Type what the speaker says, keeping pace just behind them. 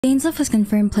DAINSLEIF was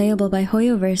confirmed playable by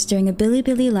Hoyoverse during a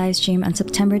Bilibili livestream on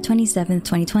September 27,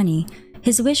 2020.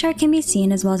 His wish art can be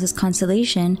seen as well as his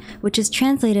constellation, which is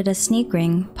translated as snake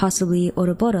ring, possibly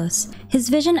Ouroboros. His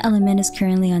vision element is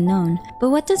currently unknown, but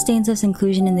what does DAINSLEIF's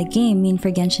inclusion in the game mean for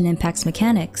Genshin Impact's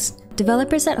mechanics?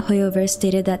 Developers at Hoyoverse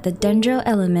stated that the Dendro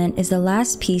element is the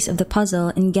last piece of the puzzle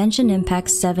in Genshin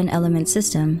Impact's 7-element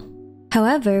system.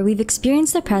 However, we've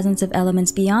experienced the presence of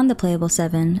elements beyond the playable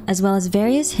 7, as well as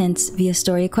various hints via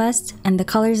story quests and the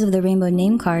colors of the rainbow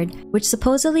name card, which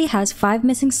supposedly has 5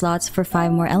 missing slots for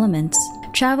 5 more elements.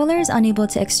 Traveler is unable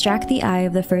to extract the eye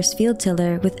of the first field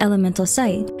tiller with elemental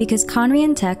sight because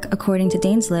Conrian tech, according to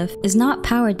DAINSLEIF, is not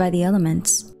powered by the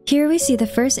elements. Here we see the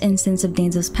first instance of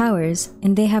DAINSLEIF's powers,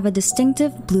 and they have a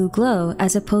distinctive blue glow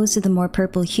as opposed to the more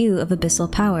purple hue of abyssal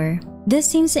power. This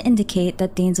seems to indicate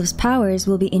that DAINSLEIF's powers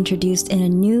will be introduced in a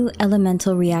new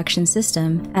elemental reaction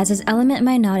system, as his element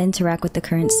might not interact with the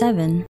current 7.